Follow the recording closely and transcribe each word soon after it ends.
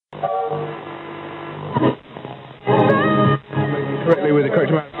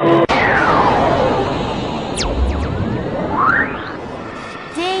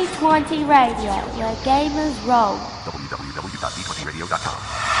Radio, where gamers roll. www.d20radio.com.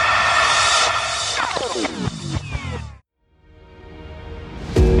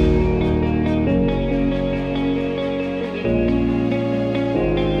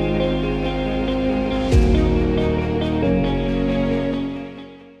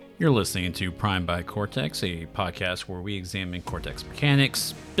 You're listening to Prime by Cortex, a podcast where we examine Cortex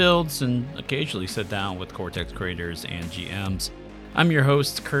mechanics, builds, and occasionally sit down with Cortex creators and GMs. I'm your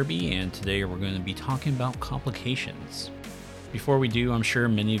host, Kirby, and today we're going to be talking about complications. Before we do, I'm sure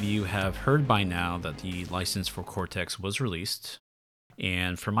many of you have heard by now that the license for Cortex was released,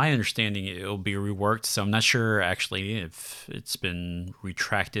 and from my understanding, it'll be reworked, so I'm not sure actually if it's been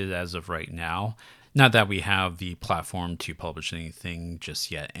retracted as of right now. Not that we have the platform to publish anything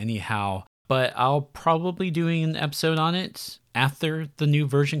just yet anyhow, but I'll probably do an episode on it after the new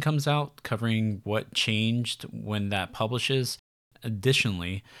version comes out, covering what changed when that publishes.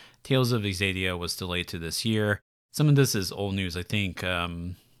 Additionally, Tales of Exadia was delayed to this year. Some of this is old news. I think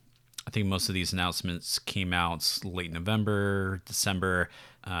most of these announcements came out late November, December,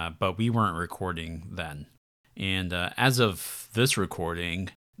 but we weren't recording then. And as of this recording,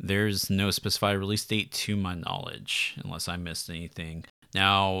 there's no specified release date to my knowledge, unless I missed anything.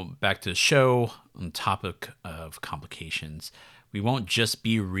 Now, back to the show, on the topic of complications. We won't just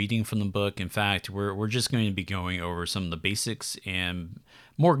be reading from the book. In fact, we're just going to be going over some of the basics and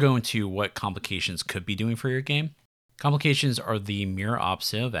more going to what complications could be doing for your game. Complications are the mirror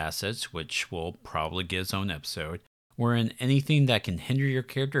opposite of assets, which will probably get its own episode, wherein anything that can hinder your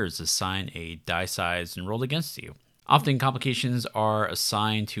character is assigned a die size and rolled against you. Often complications are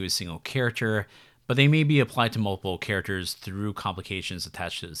assigned to a single character, but they may be applied to multiple characters through complications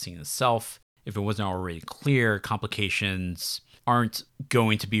attached to the scene itself. If it wasn't already clear, complications aren't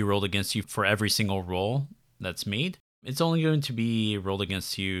going to be rolled against you for every single roll that's made. It's only going to be rolled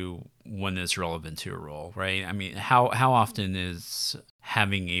against you when it's relevant to a roll, right? I mean, how often is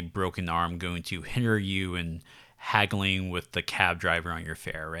having a broken arm going to hinder you in haggling with the cab driver on your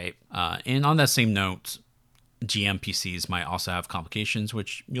fare, right? And on that same note, GMPCs might also have complications,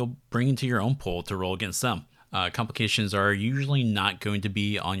 which you'll bring into your own pool to roll against them. Complications are usually not going to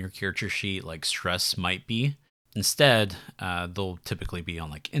be on your character sheet like stress might be. Instead, they'll typically be on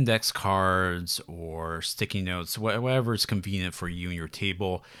like index cards or sticky notes, whatever is convenient for you and your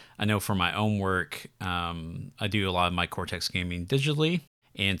table. I know for my own work, I do a lot of my Cortex gaming digitally.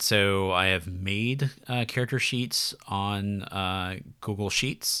 And so I have made character sheets on Google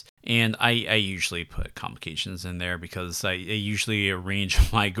Sheets, and I usually put complications in there because I usually arrange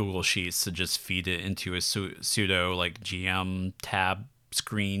my Google Sheets to just feed it into a pseudo like GM tab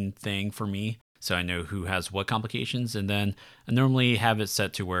screen thing for me, so I know who has what complications, and then I normally have it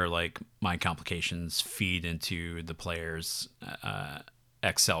set to where like my complications feed into the player's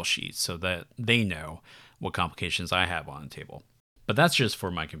Excel sheet so that they know what complications I have on the table. But that's just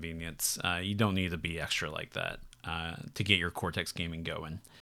for my convenience. You don't need to be extra like that to get your Cortex gaming going.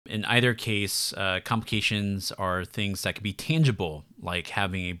 In either case, complications are things that can be tangible, like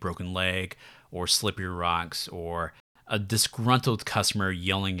having a broken leg or slippery rocks or a disgruntled customer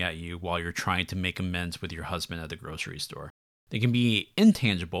yelling at you while you're trying to make amends with your husband at the grocery store. They can be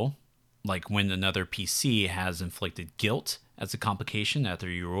intangible, like when another PC has inflicted guilt as a complication after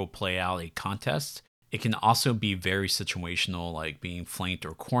you role play out a contest. It can also be very situational, like being flanked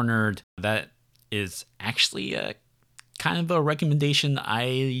or cornered. That is actually a kind of a recommendation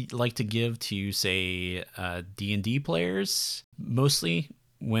I like to give to, say, D&D players, mostly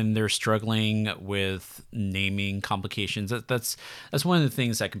when they're struggling with naming complications. That's one of the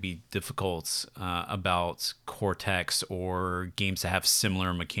things that can be difficult about Cortex or games that have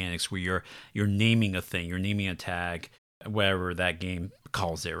similar mechanics, where you're naming a thing, you're naming a tag, whatever that game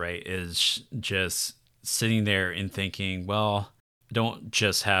calls it, right? Is just sitting there and thinking, well, I don't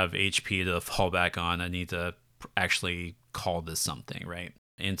just have HP to fall back on. I need to actually call this something, right?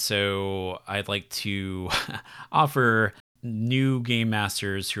 And so I'd like to offer new game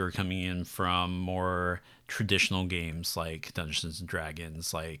masters who are coming in from more traditional games like Dungeons and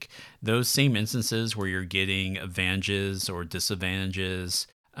Dragons, like those same instances where you're getting advantages or disadvantages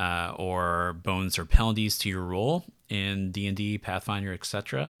or bonus or penalties to your roll in D&D, Pathfinder,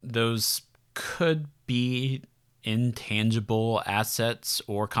 etc. Those could be intangible assets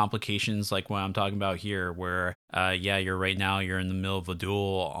or complications like what I'm talking about here, where you're in the middle of a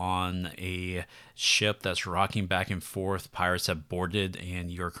duel on a ship that's rocking back and forth. Pirates have boarded and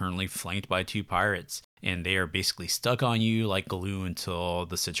you're currently flanked by two pirates, and they are basically stuck on you like glue until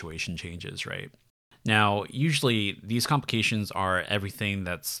the situation changes, right? Now, usually these complications are everything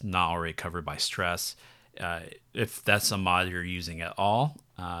that's not already covered by stress. If that's a mod you're using at all,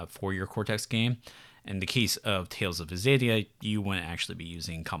 for your Cortex game. In the case of Tales of Vesalia, you wouldn't actually be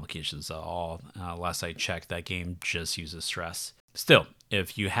using complications at all. Last I checked, that game just uses stress. Still,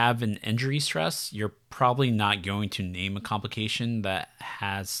 if you have an injury stress, you're probably not going to name a complication that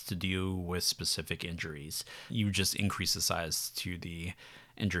has to do with specific injuries. You just increase the size to the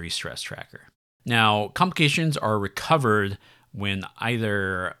injury stress tracker. Now, complications are recovered when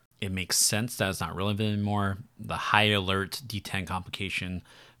either it makes sense that it's not relevant anymore, the high alert D10 complication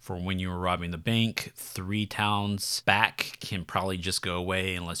for when you were robbing the bank, 3 towns back can probably just go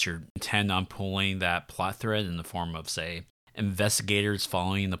away unless you're intent on pulling that plot thread in the form of, say, investigators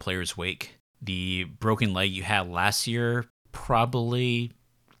following in the player's wake. The broken leg you had last year, probably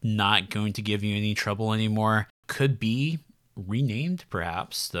not going to give you any trouble anymore. Could be renamed,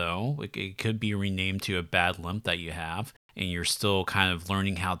 perhaps, though. It could be renamed to a bad limp that you have, and you're still kind of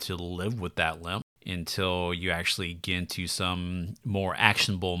learning how to live with that limp until you actually get into some more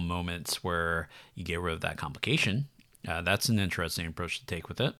actionable moments where you get rid of that complication. That's an interesting approach to take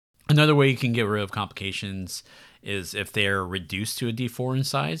with it. Another way you can get rid of complications is if they're reduced to a D4 in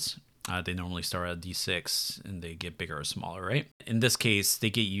size. They normally start at D6 and they get bigger or smaller, right? In this case,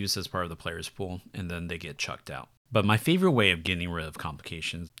 they get used as part of the player's pool and then they get chucked out. But my favorite way of getting rid of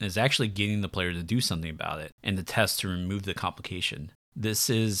complications is actually getting the player to do something about it and the test to remove the complication. This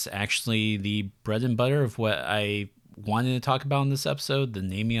is actually the bread and butter of what I wanted to talk about in this episode, the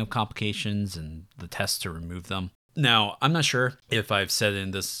naming of complications and the test to remove them. Now, I'm not sure if I've said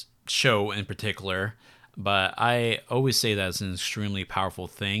in this show in particular, but I always say that it's an extremely powerful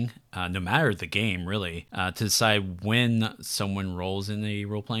thing, no matter the game, really, to decide when someone rolls in a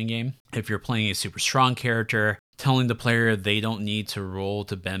role-playing game. If you're playing a super strong character, telling the player they don't need to roll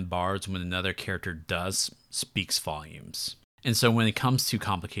to bend bars when another character does speaks volumes. And so when it comes to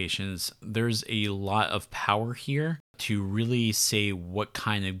complications, there's a lot of power here to really say what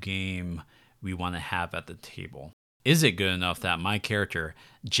kind of game we want to have at the table. Is it good enough that my character,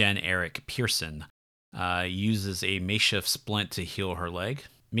 Jen Eric Pearson, uses a makeshift splint to heal her leg?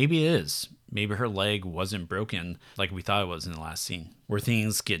 Maybe it is. Maybe her leg wasn't broken like we thought it was in the last scene. Where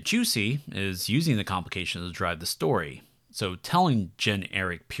things get juicy is using the complications to drive the story. So telling Jen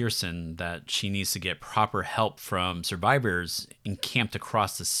Eric Pearson that she needs to get proper help from survivors encamped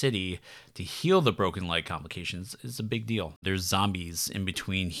across the city to heal the broken leg complications is a big deal. There's zombies in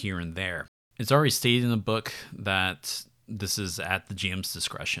between here and there. It's already stated in the book that this is at the GM's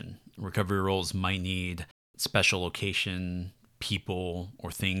discretion. Recovery roles might need special location, people,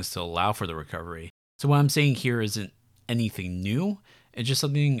 or things to allow for the recovery. So what I'm saying here isn't anything new. It's just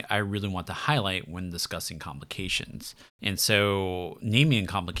something I really want to highlight when discussing complications. And so naming a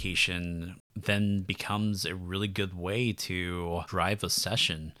complication then becomes a really good way to drive a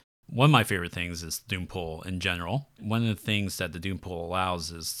session. One of my favorite things is Doom Pool in general. One of the things that the Doom Pool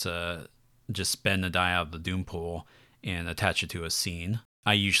allows is to just spend a die out of the Doom Pool and attach it to a scene.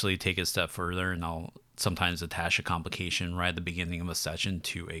 I usually take it a step further and I'll sometimes attach a complication right at the beginning of a session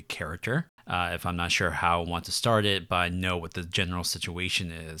to a character. If I'm not sure how I want to start it, but I know what the general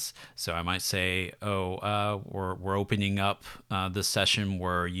situation is. So I might say, we're opening up this session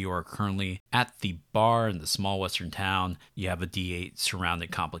where you are currently at the bar in the small western town. You have a D8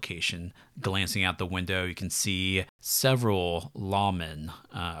 surrounded complication. Glancing out the window, you can see several lawmen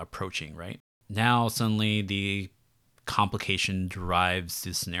approaching, right? Now suddenly the complication drives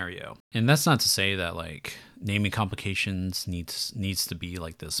the scenario. And that's not to say that like naming complications needs to be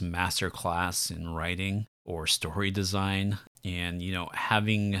like this master class in writing or story design. And,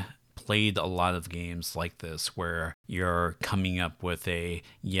 having played a lot of games like this where you're coming up with a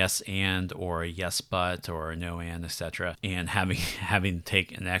yes and or a yes but or a no and etc. and having to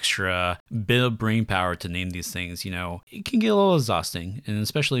take an extra bit of brain power to name these things, it can get a little exhausting. And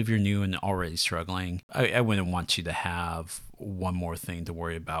especially if you're new and already struggling, I wouldn't want you to have one more thing to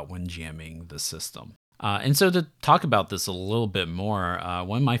worry about when GMing the system. And so to talk about this a little bit more,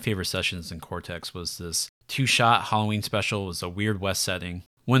 one of my favorite sessions in Cortex was this 2-shot Halloween special. It was a Weird West setting.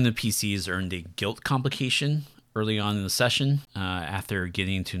 One of the PCs earned a guilt complication early on in the session after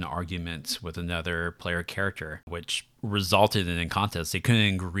getting into an argument with another player character, which resulted in a contest. They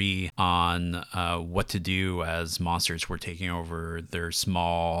couldn't agree on what to do as monsters were taking over their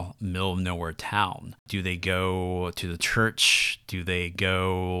small middle of nowhere town. Do they go to the church? Do they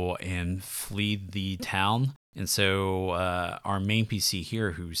go and flee the town? And so our main PC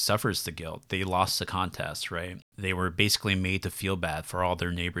here, who suffers the guilt, they lost the contest, right? They were basically made to feel bad for all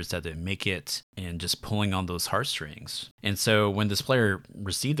their neighbors that didn't make it and just pulling on those heartstrings. And so when this player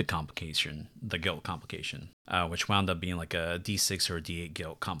received the guilt complication, which wound up being like a D6 or a D8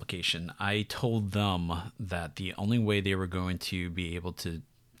 guilt complication, I told them that the only way they were going to be able to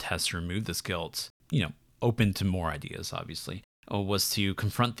test to remove this guilt, open to more ideas, obviously, was to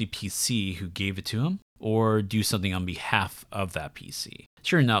confront the PC who gave it to him or do something on behalf of that PC.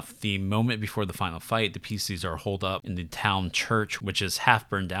 Sure enough, the moment before the final fight, the PCs are holed up in the town church, which is half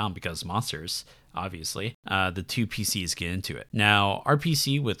burned down because monsters, obviously. The two PCs get into it. Now, our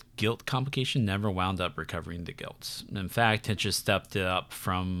PC with guilt complication never wound up recovering the guilt. In fact, it just stepped it up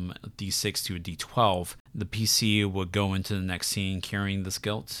from D6 to a D12. The PC would go into the next scene carrying this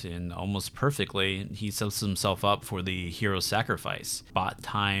guilt, and almost perfectly, he sets himself up for the hero sacrifice, bought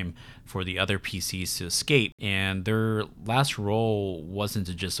time for the other PCs to escape, and their last role wasn't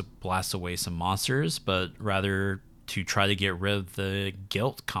to just blast away some monsters, but rather to try to get rid of the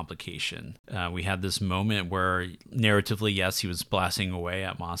guilt complication. We had this moment where narratively, yes, he was blasting away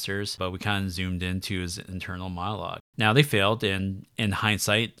at monsters, but we kind of zoomed into his internal monologue. Now they failed, and in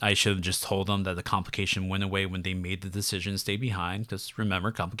hindsight, I should have just told them that the complication went away when they made the decision to stay behind, because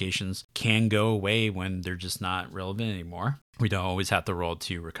remember, complications can go away when they're just not relevant anymore. We don't always have to roll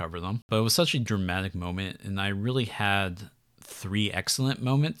to recover them. But it was such a dramatic moment, and I really had 3 excellent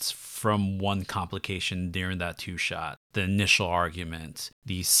moments from one complication during that 2-shot. The initial argument,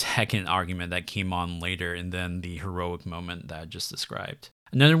 the second argument that came on later, and then the heroic moment that I just described.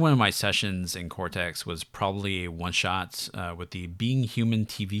 Another one of my sessions in Cortex was probably a one-shot with the Being Human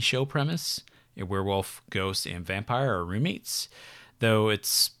TV show premise. A werewolf, ghost, and vampire are roommates, though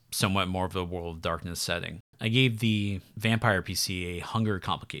it's somewhat more of a World of Darkness setting. I gave the vampire PC a hunger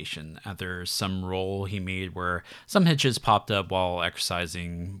complication after some roll he made where some hitches popped up while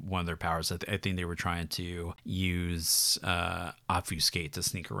exercising one of their powers. I think they were trying to use obfuscate to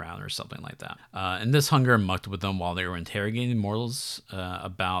sneak around or something like that. And this hunger mucked with them while they were interrogating mortals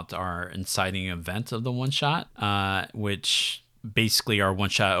about our inciting event of the one-shot, which basically our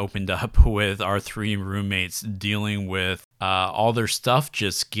one-shot opened up with our 3 roommates dealing with all their stuff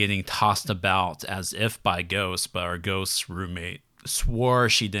just getting tossed about as if by ghosts, but our ghost roommate swore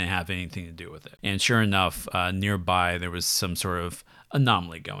she didn't have anything to do with it. And sure enough, nearby there was some sort of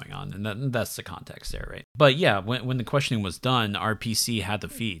anomaly going on, and that's the context there, right? But yeah, when the questioning was done, our PC had the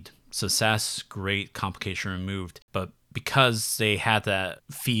feed. Success, great, complication removed. But because they had that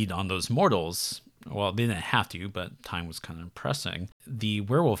feed on those mortals, well, they didn't have to, but time was kind of pressing. The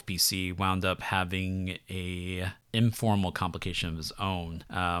werewolf PC wound up having a informal complication of his own.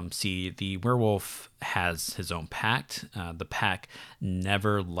 See, the werewolf has his own pact. The pack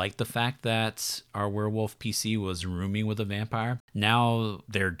never liked the fact that our werewolf PC was rooming with a vampire. Now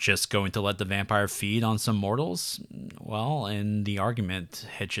they're just going to let the vampire feed on some mortals. Well, in the argument,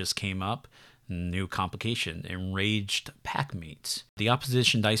 it just came up. New complication, enraged packmates. The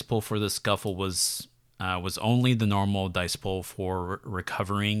opposition dice pool for the scuffle was only the normal dice pool for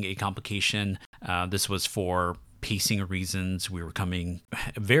recovering a complication. This was for pacing reasons. We were coming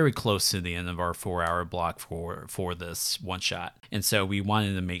very close to the end of our 4-hour block for this one shot, and so we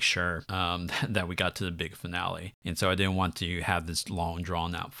wanted to make sure that we got to the big finale. And so I didn't want to have this long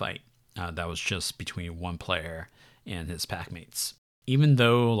drawn out fight that was just between one player and his packmates. Even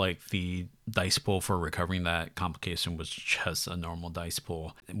though like the dice pool for recovering that complication was just a normal dice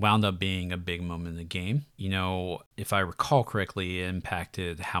pool, it wound up being a big moment in the game. If I recall correctly, it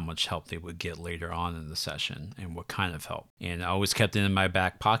impacted how much help they would get later on in the session and what kind of help. And I always kept it in my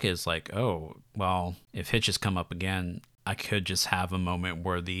back pocket. It's like, oh, well, if hitches come up again, I could just have a moment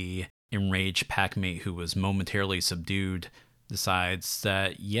where the enraged packmate who was momentarily subdued decides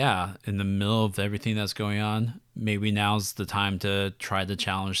that, yeah, in the middle of everything that's going on, maybe now's the time to try to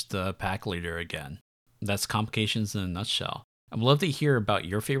challenge the pack leader again. That's complications in a nutshell. I'd love to hear about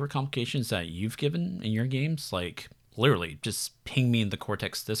your favorite complications that you've given in your games. Like, literally, just ping me in the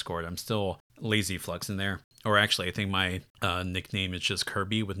Cortex Discord. I'm still Lazy Flux in there. Or actually, I think my nickname is just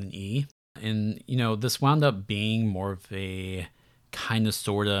Kirby with an E. And, this wound up being more of a kind of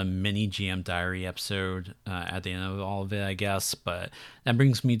sort of mini GM Diary episode at the end of all of it, I guess. But that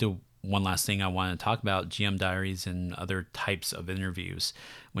brings me to one last thing I want to talk about: GM Diaries and other types of interviews.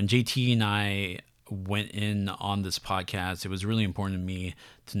 When JT and I went in on this podcast, it was really important to me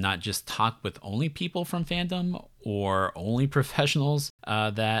to not just talk with only people from fandom or only professionals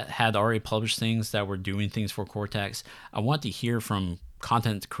that had already published things, that were doing things for Cortex. I want to hear from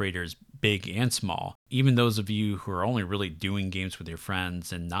content creators, big and small, even those of you who are only really doing games with your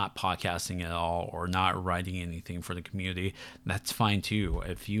friends and not podcasting at all or not writing anything for the community. That's fine too.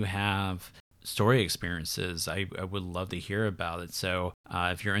 If you have story experiences, I would love to hear about it. So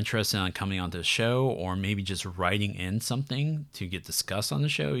if you're interested in coming onto the show, or maybe just writing in something to get discussed on the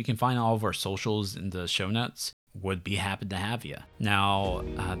show, you can find all of our socials in the show notes. Would be happy to have you. Now,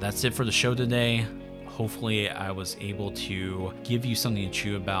 that's it for the show today. Hopefully, I was able to give you something to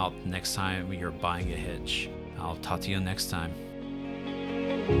chew about next time you're buying a hitch. I'll talk to you next time.